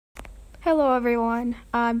Hello everyone,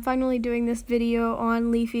 I'm finally doing this video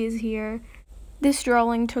on Leafyishere. This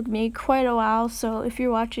drawing took me quite a while, so if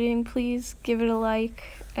you're watching, please give it a like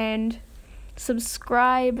and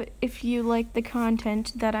subscribe if you like the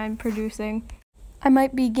content that I'm producing. I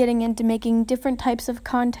might be getting into making different types of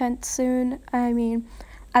content soon. I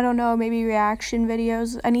don't know, maybe reaction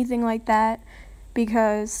videos, anything like that,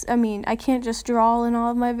 because, I can't just draw in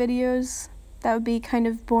all of my videos. That would be kind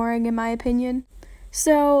of boring in my opinion.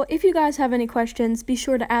 So, if you guys have any questions, be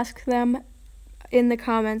sure to ask them in the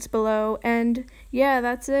comments below. And yeah,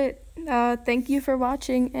 that's it. Thank you for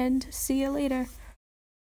watching, and see you later.